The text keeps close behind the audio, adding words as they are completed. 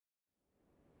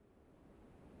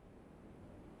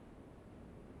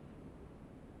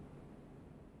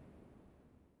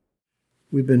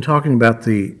We've been talking about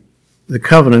the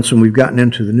covenants, and we've gotten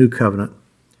into the new covenant,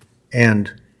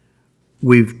 and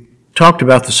we've talked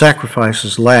about the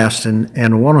sacrifices last, and I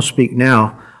want to speak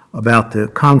now about the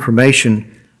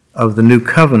confirmation of the new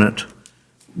covenant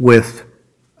with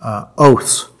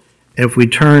oaths. If we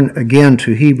turn again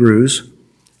to Hebrews,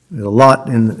 there's a lot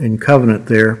in covenant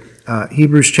there.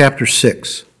 Hebrews chapter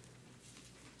 6.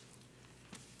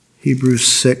 Hebrews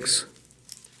 6.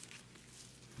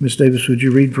 Ms. Davis, would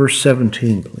you read verse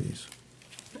 17, please?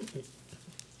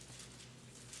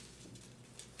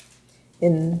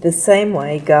 In the same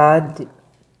way, God,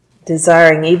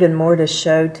 desiring even more to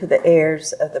show to the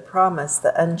heirs of the promise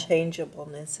the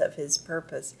unchangeableness of his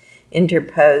purpose,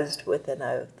 interposed with an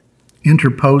oath.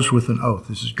 Interposed with an oath.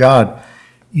 This is God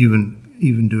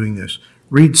even doing this.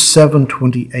 Read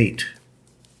 7:28.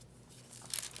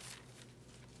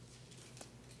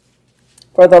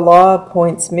 For the law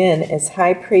appoints men as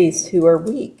high priests who are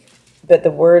weak, but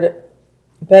the word of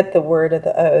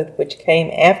the oath, which came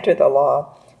after the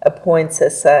law, appoints a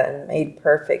son made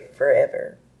perfect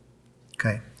forever.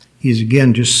 Okay. He's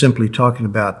again just simply talking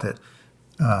about that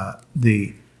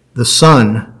the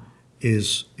son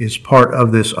is part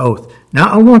of this oath. Now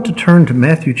I want to turn to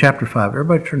Matthew chapter 5.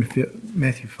 Everybody turn to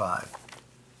Matthew 5.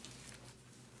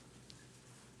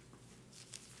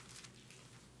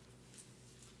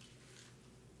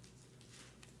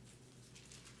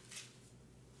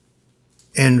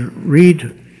 And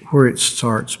read where it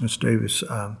starts, Ms. Davis.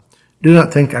 Do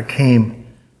not think I came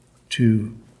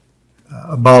to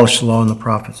abolish the law and the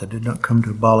prophets. I did not come to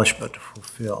abolish, but to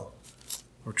fulfill.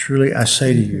 For truly I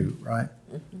say to you, right?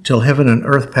 Till heaven and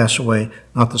earth pass away,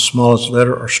 not the smallest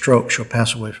letter or stroke shall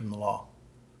pass away from the law.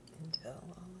 Until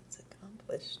all is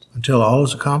accomplished. Until all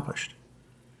is accomplished.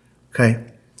 Okay.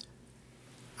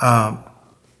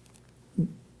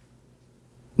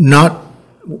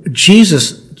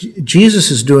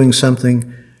 Jesus is doing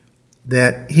something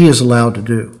that he is allowed to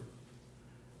do.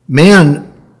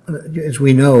 Man, as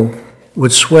we know,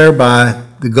 would swear by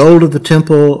the gold of the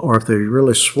temple, or if they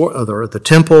really swore, or the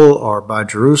temple, or by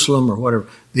Jerusalem, or whatever,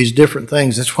 these different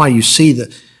things. That's why you see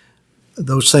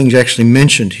those things actually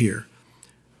mentioned here.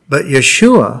 But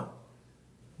Yeshua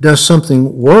does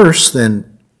something worse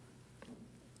than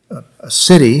a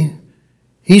city.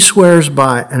 He swears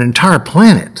by an entire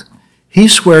planet. He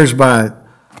swears by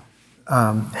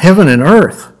heaven and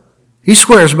earth. He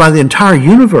swears by the entire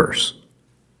universe.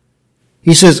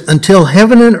 He says, until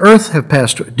heaven and earth have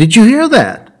passed away. Did you hear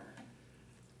that?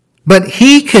 But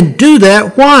he can do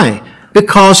that. Why?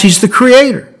 Because he's the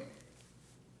creator.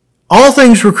 All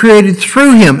things were created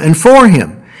through him and for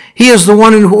him. He is the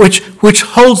one in which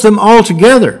holds them all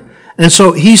together. And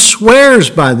so he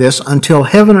swears by this until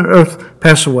heaven and earth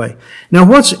pass away. Now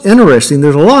what's interesting,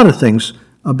 there's a lot of things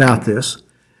about this.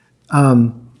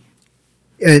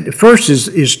 First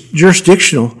is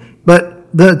jurisdictional, but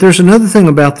there's another thing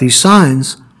about these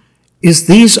signs, is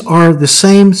these are the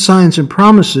same signs and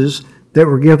promises that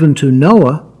were given to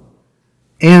Noah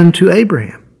and to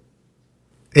Abraham.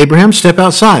 Abraham, step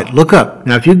outside, look up.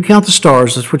 Now, if you can count the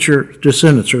stars, that's what your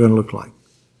descendants are going to look like.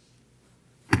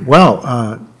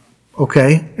 Well,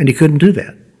 okay, and he couldn't do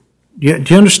that. Do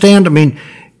you understand? I mean,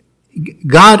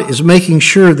 God is making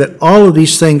sure that all of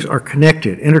these things are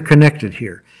connected, interconnected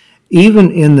here,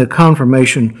 even in the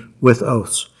confirmation with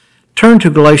oaths. Turn to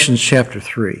Galatians chapter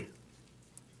 3.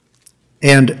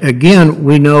 And again,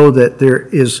 we know that there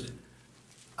is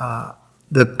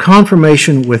the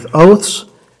confirmation with oaths,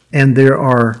 and there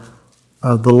are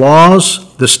the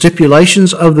laws, the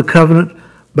stipulations of the covenant,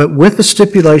 but with the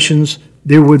stipulations,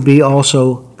 there would be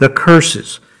also the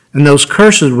curses. And those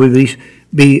curses would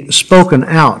be spoken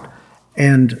out.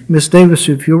 And Ms. Davis,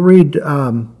 if you'll read,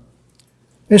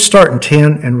 let's start in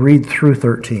 10 and read through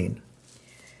 13.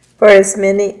 For as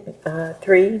many,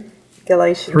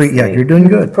 Galatians 3, yeah, 3. you're doing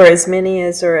good. For as many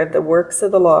as are of the works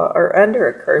of the law are under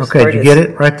a curse. Okay, did you get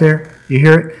it right there? You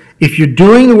hear it? If you're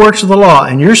doing the works of the law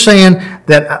and you're saying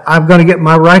that I'm going to get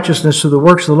my righteousness through the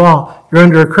works of the law, you're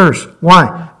under a curse.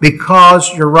 Why?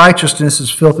 Because your righteousness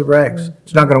is filthy rags.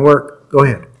 It's not going to work. Go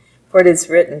ahead. For it is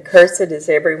written, cursed is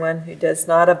everyone who does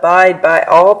not abide by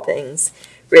all things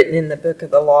written in the book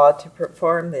of the law to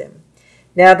perform them.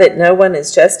 Now that no one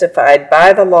is justified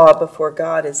by the law before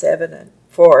God is evident,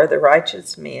 for the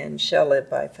righteous man shall live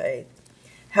by faith.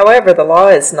 However, the law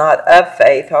is not of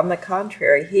faith. On the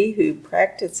contrary, he who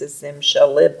practices them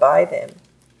shall live by them.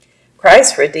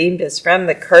 Christ redeemed us from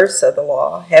the curse of the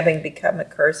law, having become a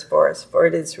curse for us. For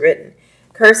it is written,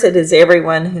 cursed is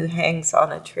everyone who hangs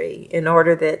on a tree, in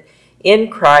order that in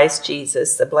Christ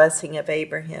Jesus the blessing of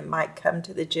Abraham might come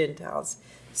to the Gentiles,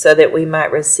 so that we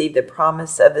might receive the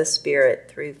promise of the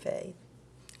Spirit through faith.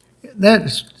 That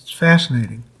is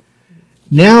fascinating.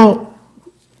 Now,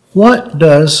 what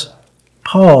does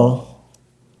Paul,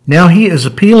 now he is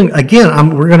appealing,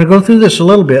 again, we're going to go through this a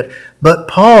little bit, but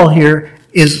Paul here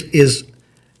is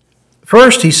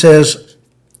first he says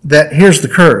that here's the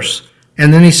curse.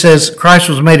 And then he says Christ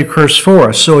was made a curse for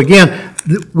us. So again,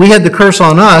 we had the curse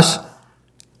on us.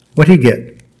 What did he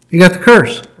get? He got the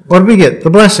curse. What did we get? The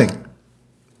blessing.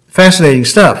 Fascinating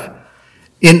stuff.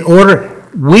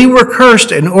 We were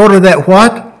cursed in order that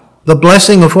what? The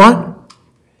blessing of what?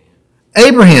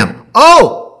 Abraham.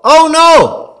 Oh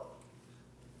no!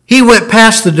 He went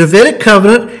past the Davidic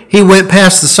covenant. He went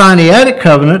past the Sinaitic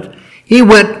covenant. He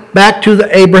went back to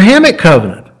the Abrahamic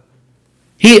covenant.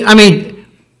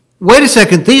 Wait a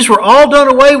second. These were all done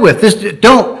away with.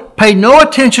 Don't pay no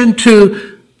attention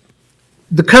to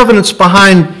the covenants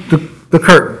behind the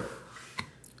curtain.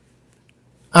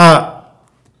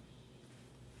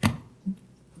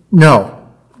 No.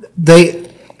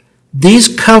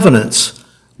 These covenants,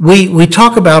 we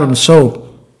talk about them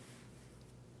so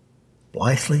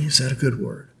blithely. Is that a good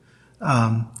word?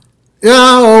 And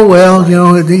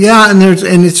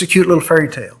it's a cute little fairy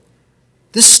tale.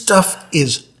 This stuff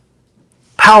is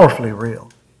powerfully real.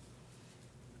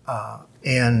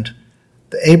 And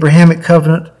the Abrahamic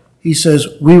covenant, he says,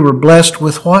 we were blessed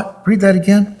with what? Read that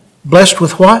again. Blessed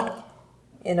with what?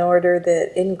 In order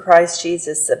that in Christ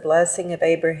Jesus the blessing of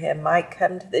Abraham might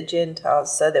come to the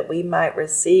Gentiles, so that we might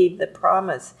receive the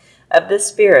promise of the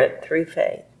Spirit through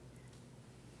faith.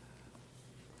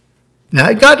 Now,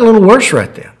 it got a little worse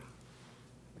right there.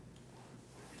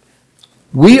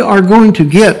 We are going to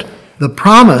get the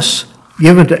promise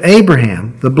given to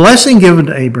Abraham, the blessing given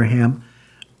to Abraham.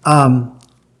 I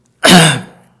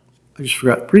just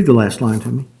forgot. Read the last line to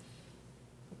me.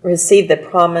 Receive the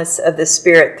promise of the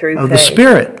Spirit through faith. Of the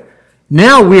Spirit.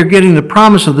 Now we are getting the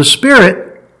promise of the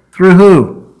Spirit through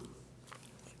who?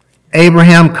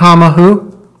 Abraham, comma,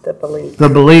 who? The believer. The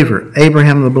believer.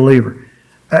 Abraham, the believer.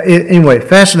 Anyway,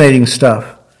 fascinating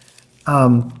stuff.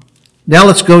 Now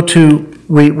let's go to,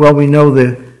 we know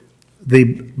the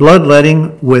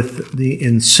bloodletting with the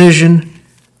incision.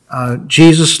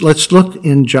 Jesus, let's look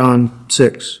in John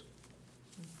 6.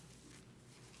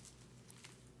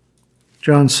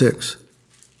 John 6.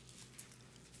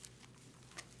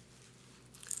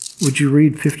 Would you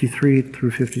read 53 through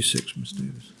 56, Ms.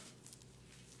 Davis?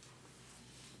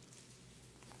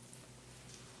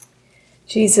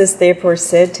 Jesus therefore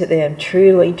said to them,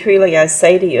 Truly, truly, I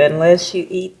say to you, unless you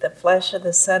eat the flesh of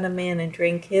the Son of Man and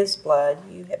drink his blood,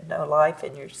 you have no life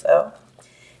in yourself.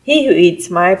 He who eats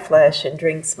my flesh and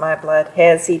drinks my blood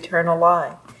has eternal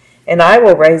life, and I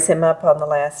will raise him up on the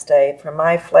last day, for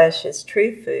my flesh is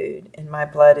true food, and my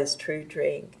blood is true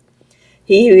drink.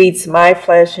 He who eats my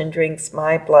flesh and drinks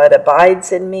my blood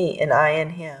abides in me, and I in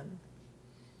him.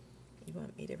 You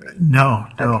want me to read? No.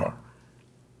 Okay.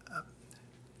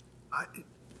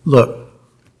 Look,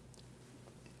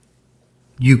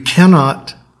 you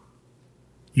cannot,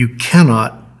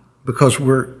 because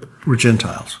we're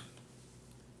Gentiles,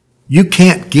 you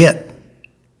can't get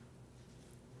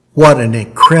what an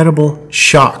incredible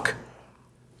shock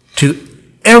to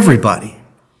everybody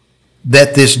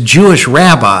that this Jewish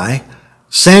rabbi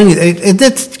saying,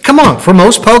 come on, for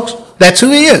most folks, that's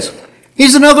who he is.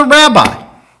 He's another rabbi.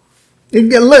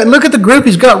 Look at the group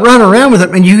he's got running around with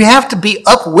him, and you have to be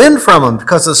upwind from him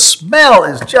because the smell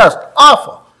is just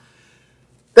awful.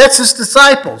 That's his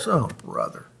disciples. Oh,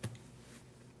 brother.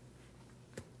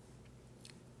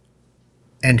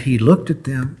 And he looked at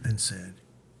them and said,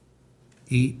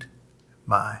 Eat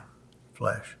my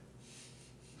flesh.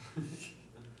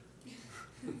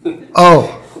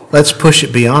 Oh, let's push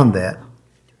it beyond that.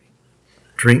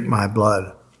 Drink my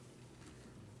blood.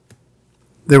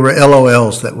 There were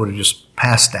LOLs that would have just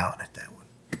passed out at that one.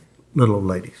 Little old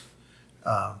ladies.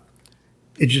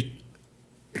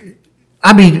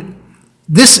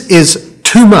 This is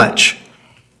too much.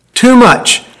 Too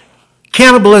much.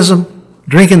 Cannibalism,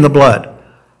 drinking the blood.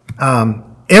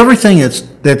 Everything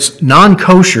that's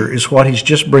non-kosher is what he's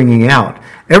just bringing out.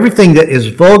 Everything that is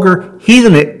vulgar,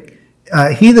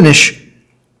 heathenish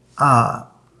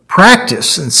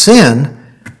practice and sin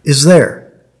is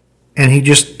there. And he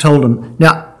just told them.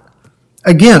 Now,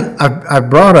 again, I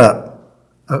brought up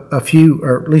a few,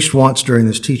 or at least once during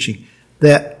this teaching,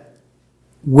 that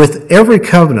with every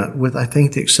covenant, with I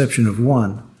think the exception of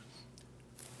one,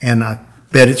 and I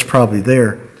bet it's probably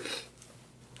there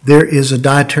is a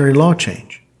dietary law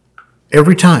change.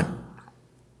 Every time.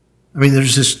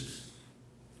 There's this,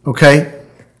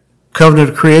 covenant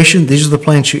of creation, these are the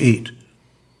plants you eat.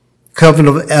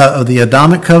 Covenant of the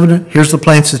Adamic covenant, here's the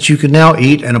plants that you can now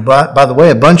eat, and by the way,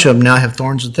 a bunch of them now have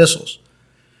thorns and thistles.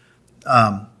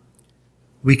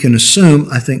 we can assume,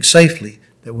 I think safely,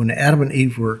 that when Adam and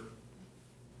Eve were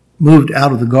moved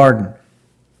out of the garden,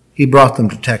 he brought them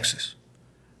to Texas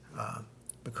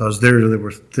because there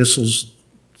were thistles,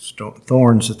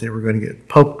 thorns that they were going to get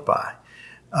poked by.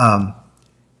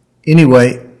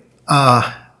 Anyway,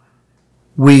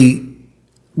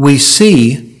 we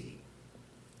see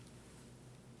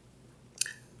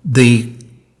the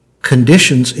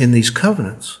conditions in these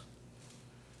covenants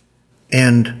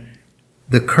and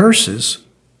the curses,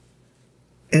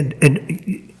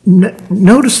 and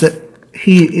notice that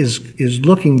he is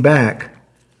looking back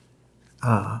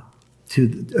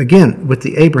to, again, with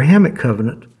the Abrahamic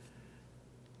covenant,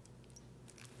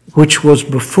 which was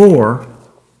before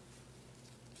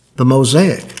the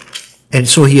Mosaic. And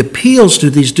so he appeals to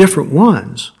these different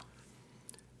ones.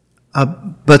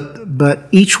 But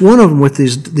each one of them with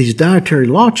these dietary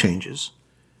law changes.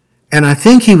 And I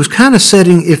think he was kind of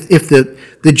setting, if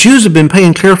the Jews have been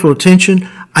paying careful attention,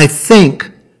 I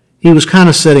think he was kind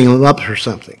of setting them up for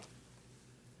something.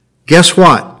 Guess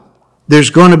what? There's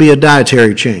going to be a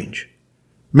dietary change.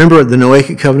 Remember the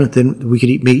Noachic covenant, then we could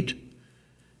eat meat?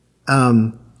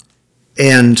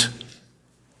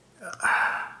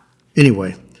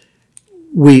 Anyway,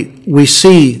 we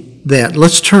see that.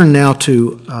 Let's turn now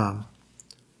to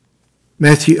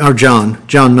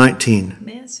John 19.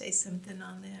 May I say something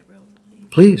on that real quick?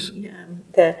 Please. Yeah,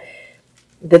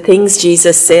 the things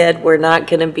Jesus said were not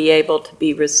going to be able to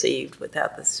be received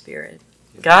without the Spirit.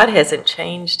 God hasn't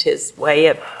changed his way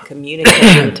of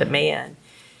communicating to man.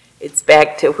 It's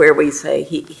back to where we say,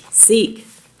 seek,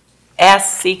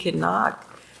 ask, seek, and knock.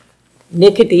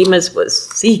 Nicodemus was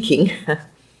seeking.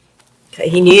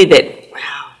 He knew that,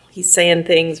 wow, he's saying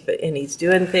things and he's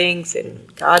doing things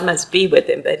and God must be with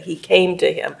him, but he came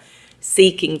to him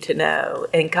seeking to know.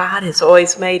 And God has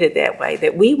always made it that way,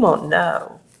 that we won't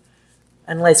know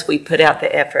unless we put out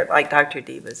the effort, like Dr.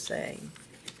 D was saying.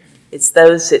 It's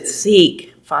those that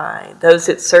seek, find. Those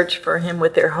that search for him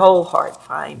with their whole heart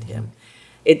find him.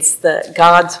 It's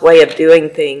God's way of doing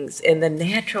things, and the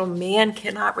natural man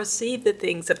cannot receive the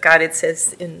things of God. It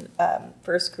says in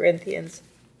 1 Corinthians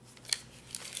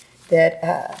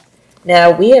that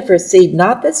now we have received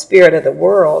not the spirit of the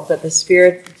world, but the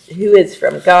Spirit who is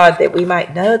from God, that we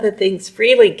might know the things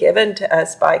freely given to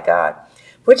us by God,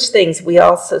 which things we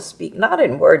also speak, not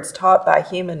in words taught by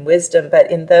human wisdom, but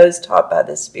in those taught by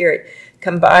the Spirit,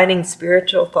 combining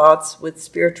spiritual thoughts with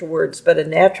spiritual words. But a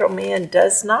natural man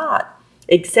does not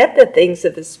accept the things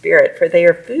of the Spirit, for they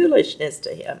are foolishness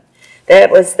to him.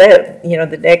 That was the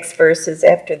next verses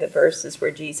after the verses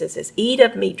where Jesus says, eat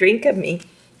of me, drink of me.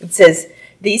 It says,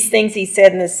 these things he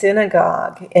said in the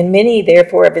synagogue, and many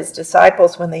therefore of his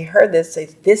disciples, when they heard this,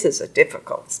 said, this is a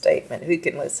difficult statement. Who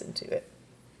can listen to it?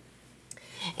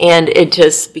 And it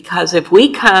just, because if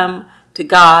we come to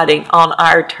God on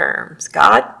our terms,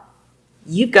 God,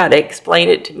 you've got to explain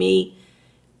it to me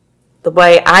the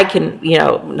way I can,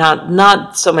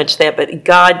 not so much that, but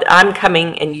God, I'm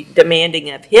coming and demanding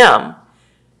of him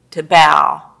to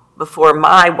bow before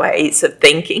my ways of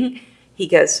thinking. He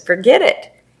goes, forget it.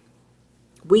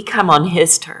 We come on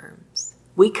his terms.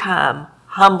 We come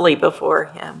humbly before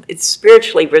him. It's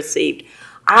spiritually received.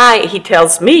 He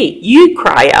tells me, you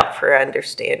cry out for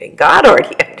understanding. God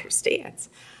already understands.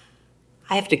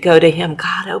 I have to go to him.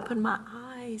 God, open my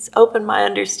eyes, open my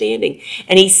understanding.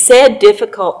 And he said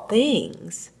difficult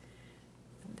things.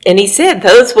 And he said,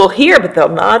 those will hear, but they'll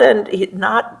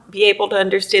not be able to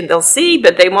understand. They'll see,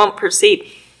 but they won't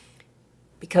perceive.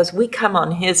 Because we come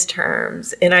on his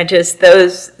terms. And again,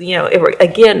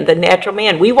 the natural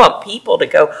man, we want people to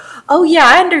go, oh yeah,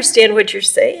 I understand what you're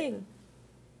saying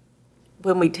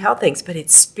when we tell things, but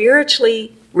it's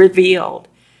spiritually revealed.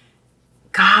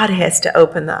 God has to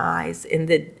open the eyes and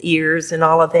the ears and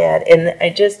all of that. And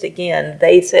again,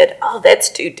 they said, oh, that's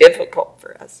too difficult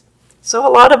for us. So a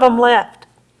lot of them left.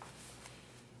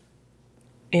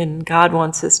 And God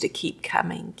wants us to keep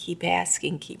coming, keep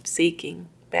asking, keep seeking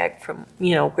back from,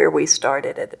 where we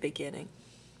started at the beginning.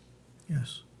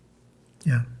 Yes.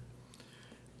 Yeah.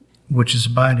 Which is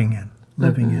abiding in,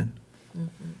 living in.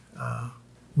 Mm-hmm.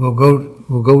 We'll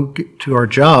go to our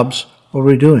jobs. What are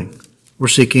we doing? We're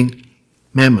seeking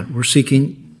mammon. We're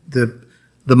seeking the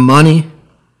money.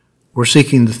 We're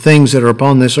seeking the things that are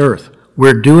upon this earth.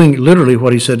 We're doing literally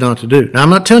what he said not to do. Now, I'm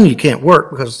not telling you can't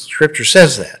work, because Scripture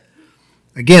says that.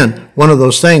 Again, one of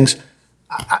those things,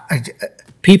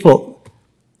 people,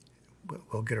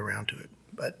 we'll get around to it,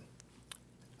 but,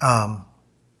 I'm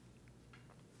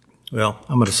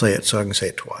going to say it so I can say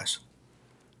it twice.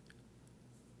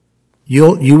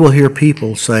 You will hear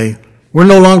people say, we're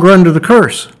no longer under the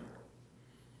curse.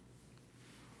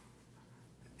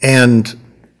 And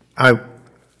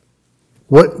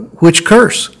which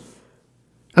curse?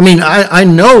 I mean, I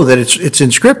know that it's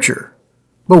in Scripture,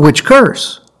 but which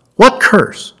curse? What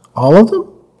curse? All of them?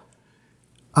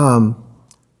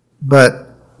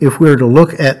 But if we were to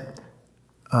look at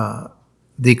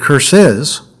the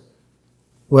curses,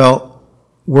 well,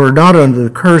 we're not under the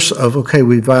curse of, okay,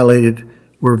 we're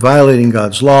violating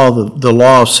God's law, the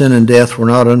law of sin and death, we're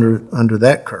not under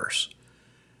that curse.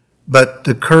 But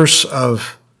the curse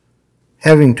of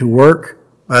having to work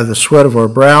by the sweat of our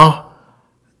brow,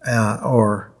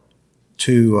 or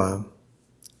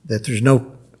that there's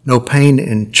no pain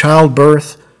in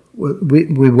childbirth,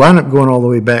 we wind up going all the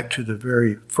way back to the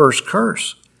very first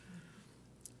curse.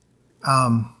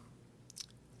 I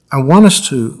want us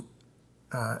to,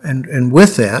 and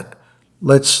with that,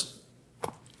 let's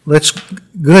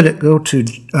go to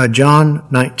John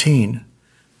 19.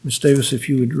 Ms. Davis, if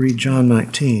you would read John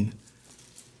 19.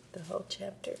 The whole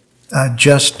chapter.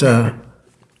 Just 2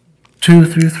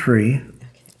 through 3. Okay.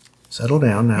 Settle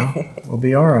down now. We'll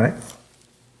be all right.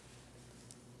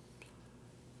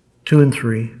 2 and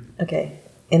 3. Okay.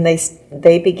 And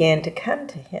they began to come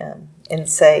to him and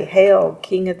say, "Hail,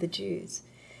 King of the Jews,"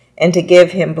 and to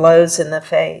give him blows in the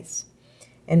face.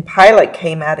 And Pilate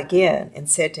came out again and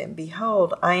said to him,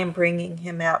 "Behold, I am bringing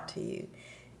him out to you,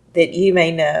 that you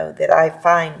may know that I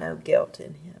find no guilt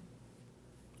in him."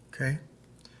 Okay.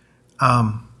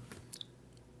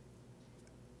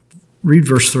 Read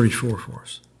verse 34 for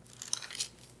us.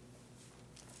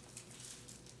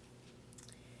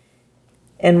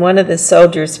 And one of the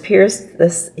soldiers pierced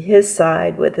his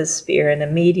side with a spear, and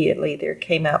immediately there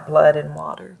came out blood and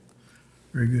water.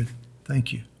 Very good.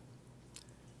 Thank you.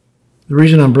 The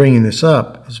reason I'm bringing this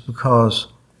up is because,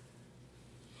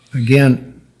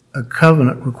 again, a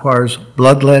covenant requires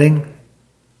bloodletting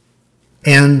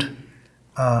and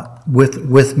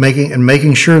with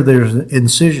making sure there's an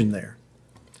incision there.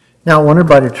 Now, I want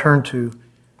everybody to turn to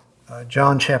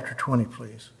John chapter 20,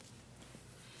 please.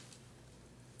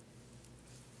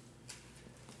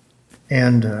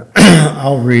 And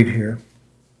I'll read here.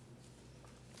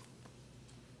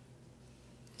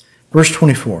 Verse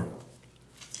 24.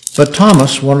 But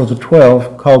Thomas, one of the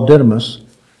 12, called Didymus,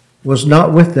 was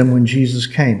not with them when Jesus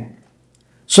came.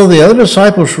 So the other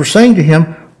disciples were saying to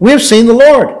him, "We have seen the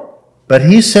Lord." But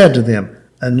he said to them,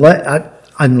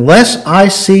 "Unless I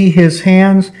see his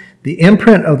hands, the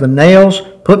imprint of the nails,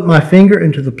 put my finger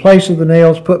into the place of the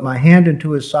nails, put my hand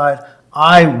into his side,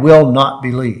 I will not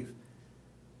believe."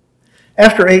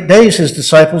 After 8 days, his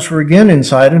disciples were again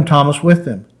inside, and Thomas with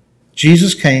them.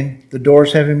 Jesus came, the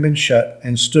doors having been shut,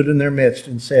 and stood in their midst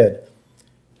and said,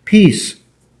 "Peace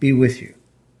be with you."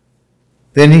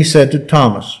 Then he said to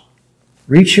Thomas,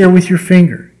 "Reach here with your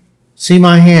finger. See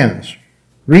my hands.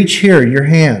 Reach here your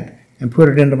hand and put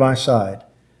it into my side.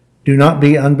 Do not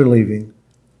be unbelieving,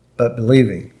 but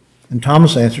believing." And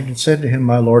Thomas answered and said to him,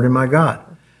 "My Lord and my God."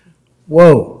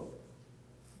 Whoa.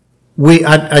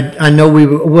 I know we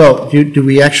will. Do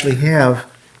we actually have?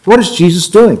 What is Jesus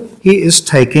doing? He is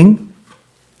taking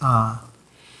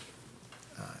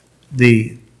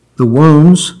the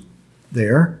wounds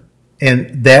there,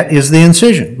 and that is the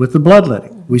incision with the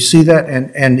bloodletting. We see that,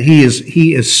 and he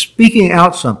is speaking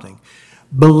out something.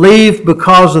 Believe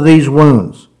because of these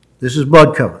wounds. This is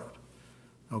blood covenant.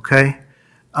 Okay.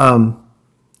 Now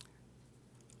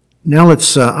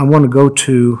let's. I want to go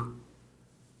to.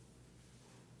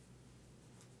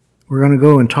 We're going to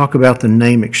go and talk about the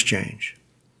name exchange.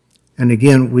 And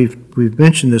again, we've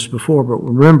mentioned this before, but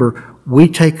remember, we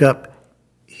take up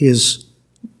his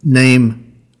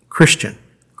name Christian,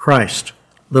 Christ,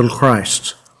 little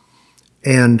Christ.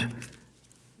 And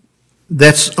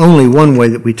that's only one way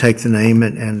that we take the name,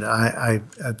 and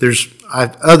there's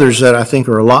others that I think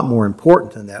are a lot more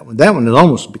important than that one. That one has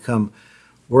almost become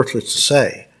worthless to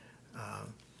say.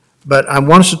 But I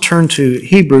want us to turn to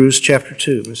Hebrews chapter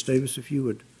 2. Ms. Davis, if you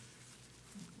would.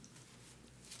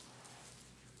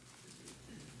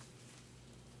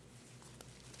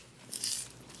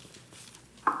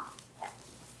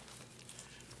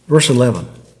 Verse 11.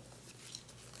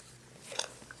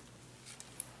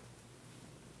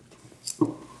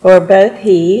 For both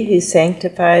he who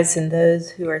sanctifies and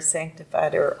those who are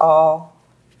sanctified are all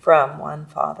from one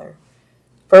Father,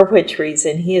 for which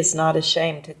reason he is not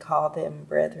ashamed to call them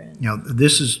brethren. Now,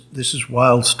 this is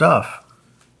wild stuff.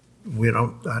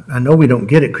 I know we don't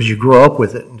get it because you grow up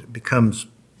with it and it becomes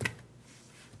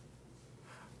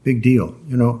big deal,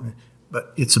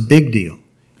 but it's a big deal.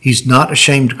 He's not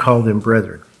ashamed to call them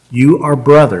brethren. You are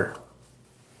brother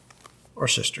or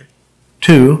sister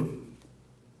to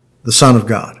the Son of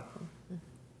God.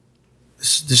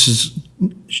 This is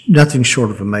nothing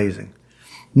short of amazing.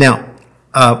 Now,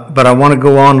 but I want to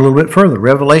go on a little bit further.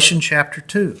 Revelation chapter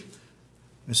 2.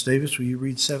 Ms. Davis, will you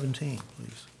read 17,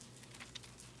 please?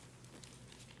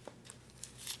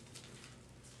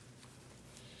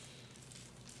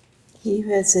 He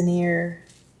who has an ear,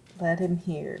 let him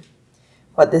hear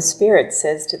what the Spirit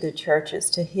says to the churches.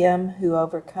 To him who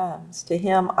overcomes, to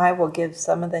him I will give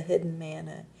some of the hidden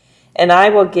manna, and I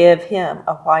will give him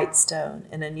a white stone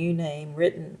and a new name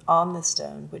written on the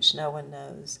stone, which no one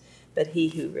knows but he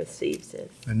who receives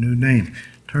it. A new name.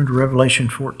 Turn to Revelation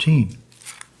 14.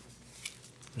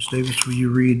 Ms. Davis, will you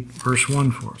read verse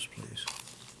 1 for us, please?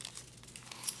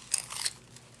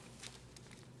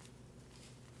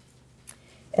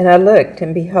 And I looked,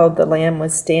 and behold, the Lamb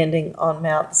was standing on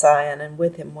Mount Zion, and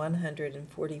with him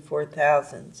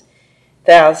 144,000,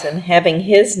 having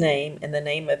his name and the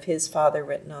name of his Father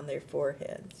written on their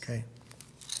foreheads. Okay.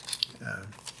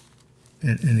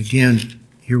 And again,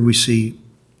 here we see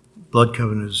blood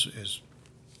covenant is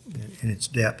in its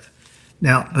depth.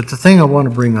 Now, but the thing I want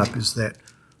to bring up is that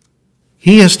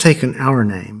he has taken our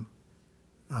name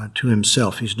to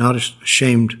himself. He's not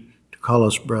ashamed to call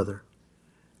us brother.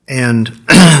 And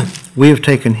we have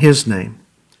taken his name.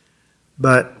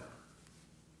 But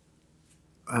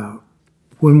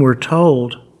when we're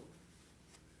told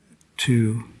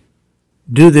to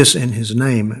do this in his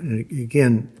name, and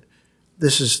again,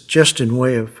 this is just in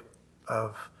way of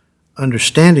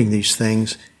understanding these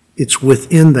things, it's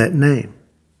within that name.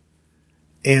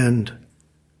 And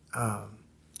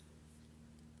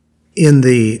in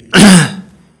the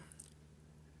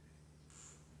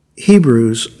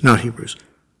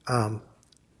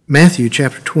Matthew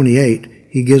chapter 28,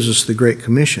 he gives us the Great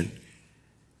Commission.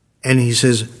 And he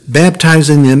says,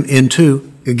 baptizing them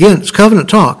into, again, it's covenant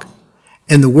talk,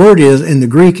 and the word is, in the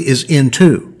Greek, is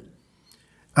into.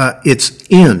 It's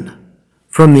in,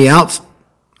 from the outside,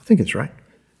 I think it's right,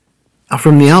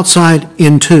 from the outside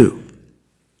into.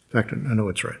 In fact, I know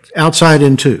it's right. Outside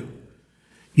into.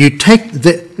 You take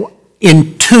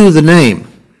into the name.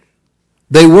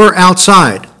 They were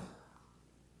outside,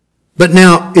 but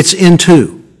now it's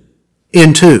into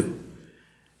the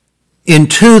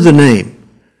name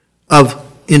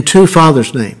into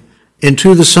Father's name,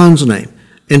 into the Son's name,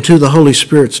 into the Holy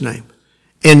Spirit's name.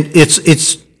 And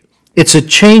it's a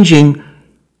changing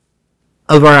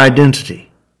of our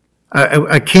identity.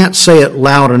 I can't say it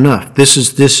loud enough. This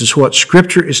is what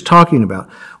Scripture is talking about.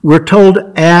 We're told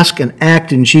to ask and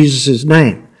act in Jesus'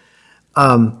 name.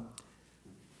 And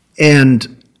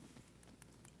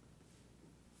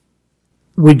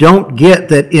we don't get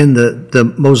that in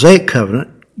the Mosaic covenant,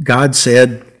 God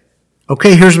said,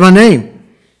 okay, here's my name,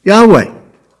 Yahweh.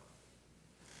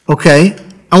 Okay,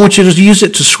 I want you to use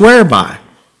it to swear by.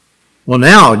 Well,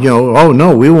 now, oh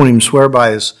no, we won't even swear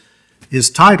by his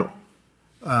title.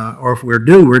 Or if we're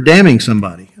damning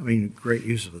somebody. I mean, great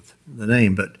use of the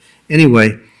name. But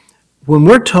anyway, when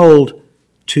we're told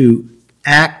to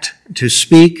act, to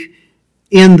speak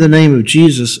in the name of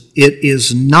Jesus, it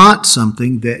is not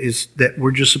something that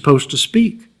we're just supposed to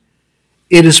speak.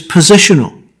 It is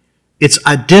positional. It's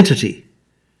identity.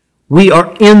 We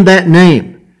are in that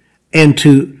name. And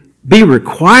to be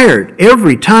required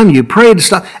every time you pray to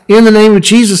stop in the name of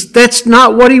Jesus, that's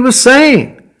not what he was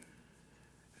saying.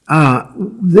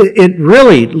 It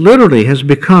really, literally has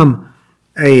become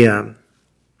a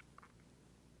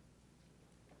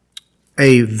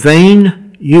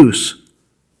vain use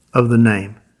of the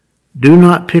name. Do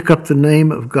not pick up the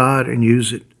name of God and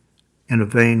use it in a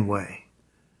vain way.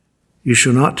 You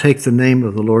shall not take the name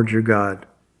of the Lord your God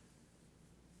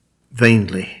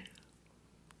vainly.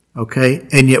 Okay?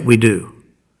 And yet we do.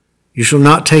 You shall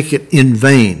not take it in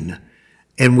vain.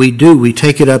 And we do. We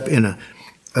take it up in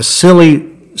a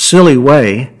silly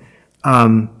way.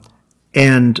 And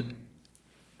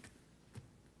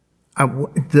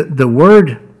the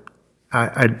word,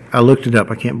 I looked it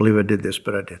up. I can't believe I did this,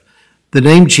 but I did. The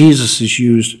name Jesus is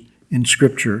used in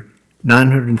Scripture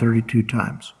 932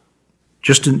 times.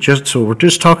 So we're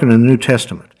just talking in the New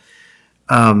Testament.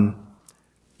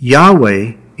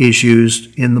 Yahweh is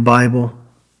used in the Bible.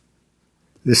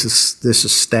 This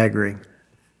is staggering.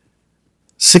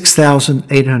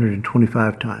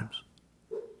 6,825 times.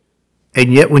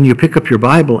 And yet when you pick up your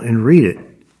Bible and read it,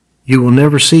 you will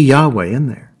never see Yahweh in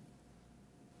there.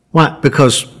 Why?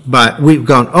 Because we've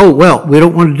gone, oh, well, we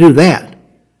don't want to do that.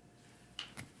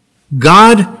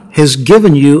 God has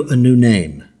given you a new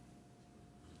name.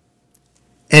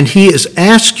 And he has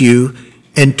asked you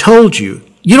and told you,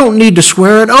 you don't need to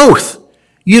swear an oath.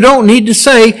 You don't need to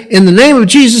say, in the name of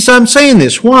Jesus, I'm saying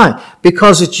this. Why?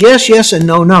 Because it's yes, yes, and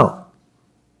no, no.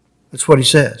 That's what he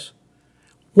says.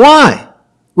 Why?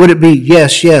 would it be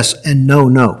yes, yes, and no,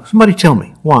 no? Somebody tell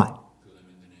me. Why?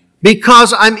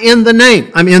 Because I'm in the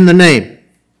name. I'm in the name.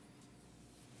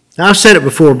 Now, I've said it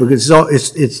before because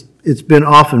it's been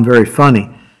often very funny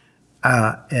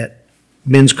at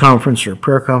men's conference or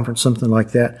prayer conference, something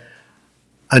like that.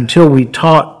 Until we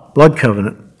taught blood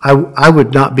covenant, I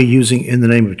would not be using in the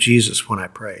name of Jesus when I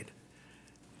prayed.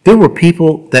 There were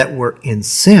people that were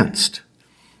incensed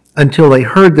until they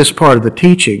heard this part of the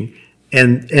teaching,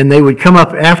 and they would come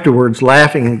up afterwards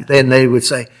laughing, and then they would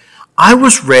say, I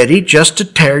was ready just to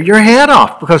tear your head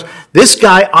off because this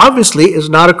guy obviously is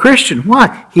not a Christian.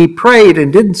 Why? He prayed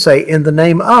and didn't say in the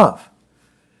name of.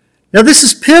 Now this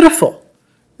is pitiful.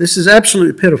 This is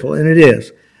absolutely pitiful, and it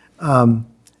is.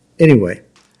 Anyway,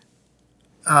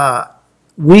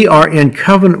 we are in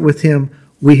covenant with him.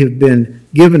 We have been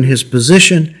given his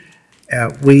position.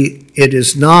 It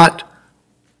is not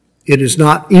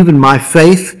even my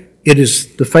faith. It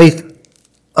is the faith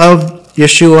of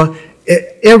Yeshua.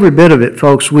 Every bit of it,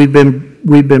 folks. We've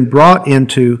been brought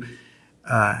into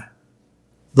the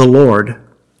Lord,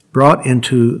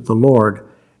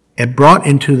 and brought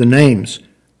into the names.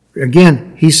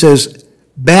 Again, he says,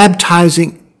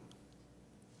 baptizing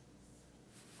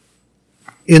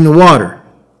in the water.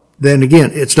 Then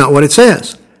again, it's not what it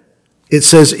says. It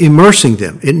says immersing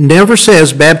them. It never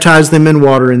says baptize them in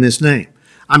water in this name.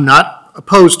 I'm not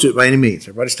opposed to it by any means.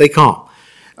 Everybody stay calm.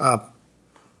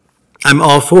 I'm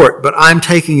all for it, but I'm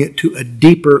taking it to a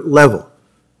deeper level.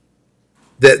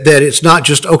 That it's not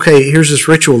just, okay, here's this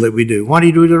ritual that we do. Why do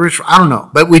you do the ritual? I don't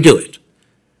know, but we do it.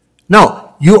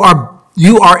 No, you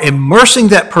are immersing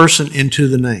that person into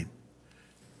the name.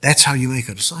 That's how you make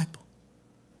a disciple.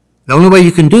 The only way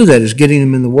you can do that is getting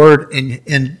them in the Word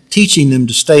and teaching them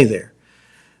to stay there.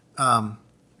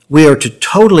 We are to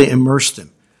totally immerse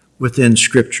them within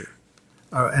Scripture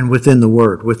and within the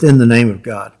Word, within the name of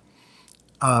God.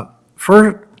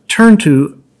 Turn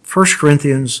to 1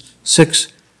 Corinthians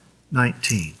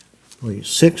 6:19, please.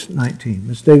 6:19.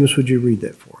 Ms. Davis, would you read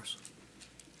that for us?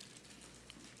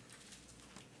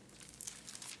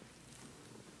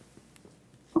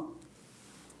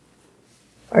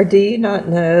 Or do you not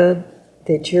know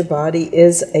that your body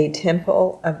is a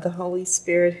temple of the Holy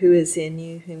Spirit who is in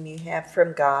you, whom you have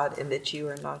from God, and that you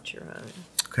are not your own?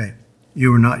 Okay,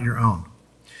 you are not your own.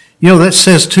 You know, that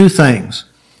says two things.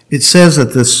 It says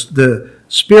that the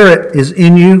Spirit is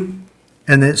in you,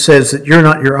 and it says that you're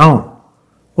not your own.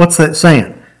 What's that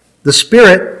saying? The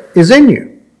Spirit is in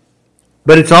you.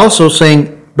 But it's also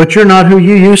saying, but you're not who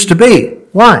you used to be.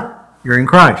 Why? You're in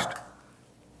Christ.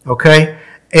 Okay?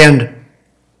 And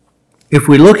if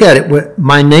we look at it,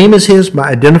 my name is his, my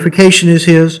identification is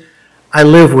his, I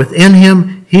live within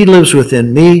him, he lives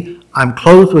within me, I'm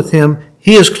clothed with him,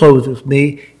 he is clothed with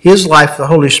me, his life, the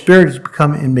Holy Spirit, has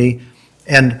become in me,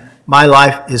 and my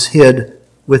life is hid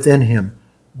within him.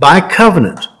 By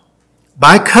covenant,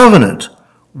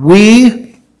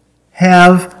 we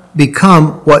have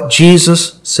become what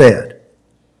Jesus said.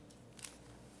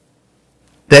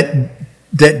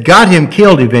 That got him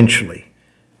killed eventually.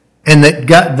 And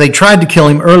they tried to kill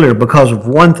him earlier because of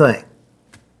one thing.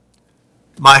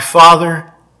 My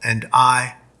Father and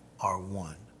I are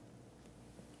one.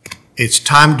 It's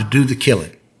time to do the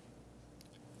killing.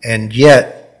 And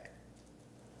yet,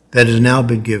 that has now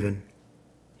been given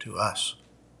to us.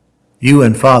 You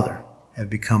and Father have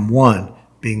become one,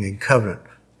 being in covenant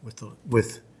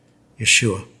with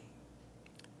Yeshua.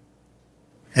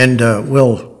 And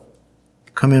we'll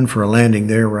come in for a landing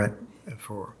there right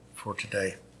for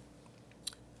today.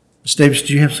 Ms. Davis,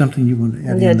 do you have something you want to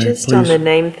add? Yeah, in there, just please? on the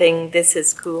name thing, this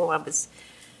is cool. I was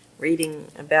reading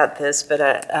about this, but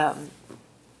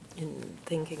in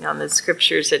thinking on the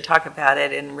scriptures that talk about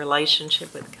it in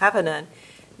relationship with covenant,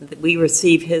 we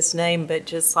receive his name, but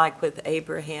just like with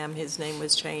Abraham, his name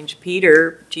was changed.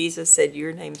 Peter, Jesus said,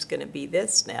 your name's going to be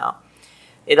this now.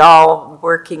 It all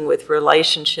working with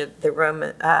relationship. The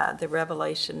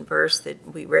Revelation verse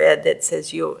that we read that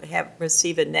says you'll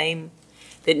receive a name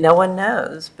that no one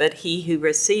knows, but he who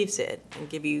receives it, and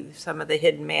give you some of the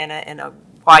hidden manna and a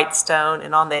white stone,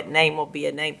 and on that name will be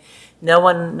a name no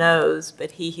one knows,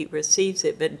 but he who receives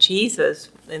it. But Jesus,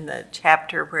 in the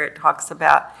chapter where it talks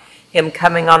about him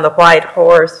coming on the white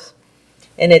horse,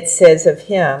 and it says of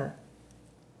him,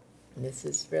 and this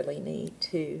is really neat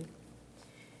too,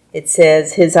 it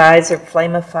says, his eyes are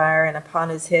flame of fire, and upon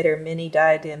his head are many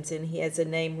diadems, and he has a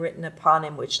name written upon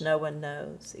him which no one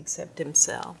knows except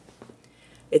himself.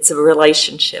 It's a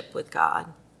relationship with God.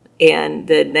 And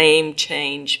the name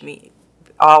change,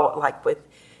 all like with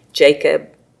Jacob,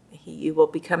 you will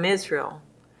become Israel.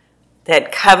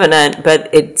 That covenant,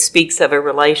 but it speaks of a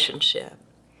relationship.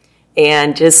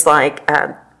 And just like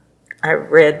I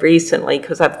read recently,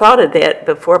 because I've thought of that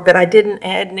before, but I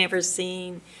had never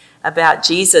seen about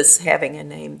Jesus having a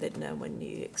name that no one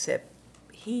knew except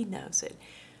he knows it.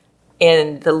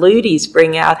 And the Ludis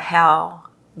bring out how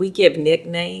we give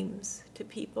nicknames to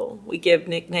people. We give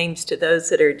nicknames to those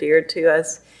that are dear to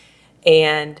us,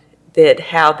 and that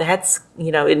how that's,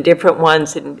 in different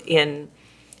ones in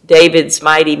David's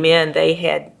mighty men, they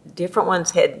had different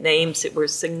ones had names that were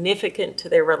significant to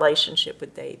their relationship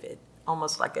with David,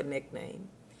 almost like a nickname.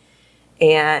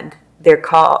 And they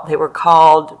were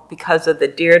called because of the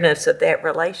dearness of that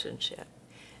relationship.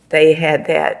 They had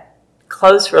that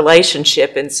close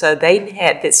relationship, and so they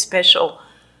had this special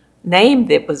name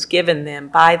that was given them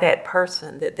by that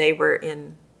person that they were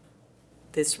in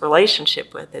this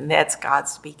relationship with, and that's God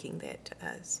speaking that to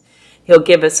us. He'll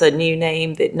give us a new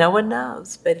name that no one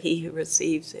knows but he who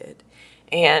receives it.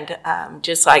 And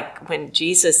just like when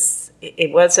Jesus,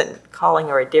 it wasn't calling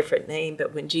her a different name,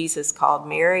 but when Jesus called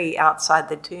Mary outside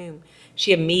the tomb,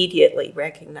 she immediately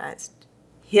recognized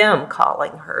him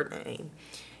calling her name.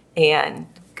 And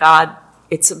God,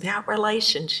 it's about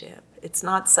relationship. It's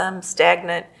not some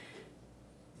stagnant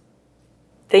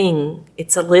thing.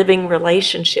 It's a living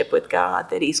relationship with God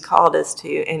that he's called us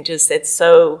to. And just that's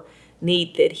so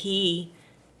neat that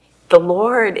the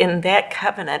Lord in that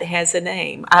covenant has a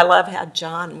name. I love how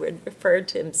John would refer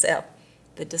to himself,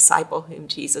 the disciple whom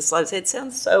Jesus loves. It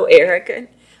sounds so arrogant,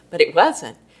 but it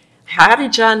wasn't. How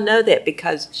did John know that?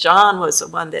 Because John was the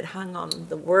one that hung on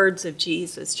the words of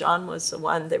Jesus. John was the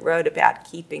one that wrote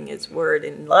about keeping his word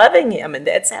and loving him, and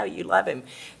that's how you love him.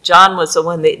 John was the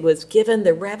one that was given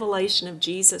the revelation of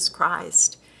Jesus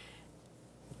Christ,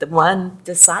 the one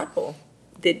disciple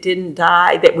that didn't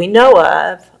die, that we know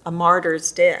of, a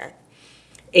martyr's death.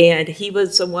 And he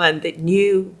was the one that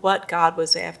knew what God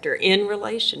was after in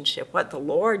relationship, what the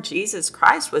Lord Jesus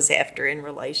Christ was after in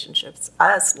relationships.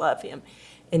 Us love him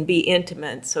and be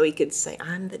intimate, so he could say,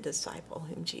 I'm the disciple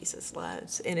whom Jesus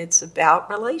loves. And it's about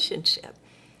relationship.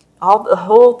 The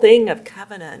whole thing of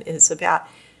covenant is about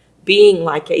being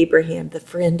like Abraham, the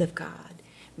friend of God,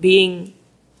 being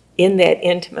in that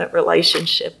intimate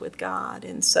relationship with God.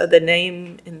 And so the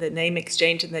name and the name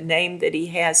exchange and the name that he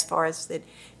has for us that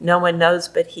no one knows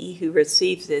but he who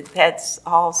receives it, that's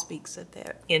all speaks of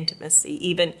that intimacy.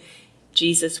 Even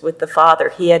Jesus with the Father,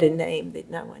 he had a name that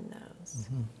no one knows.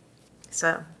 Mm-hmm.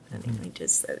 So anyway,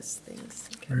 just those things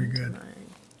very good.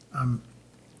 I'm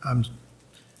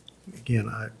again,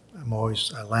 I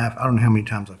laugh. I don't know how many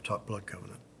times I've taught blood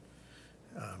covenant.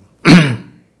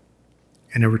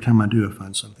 And every time I do, I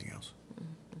find something else.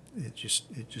 It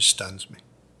just stuns me.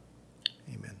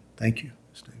 Amen. Thank you.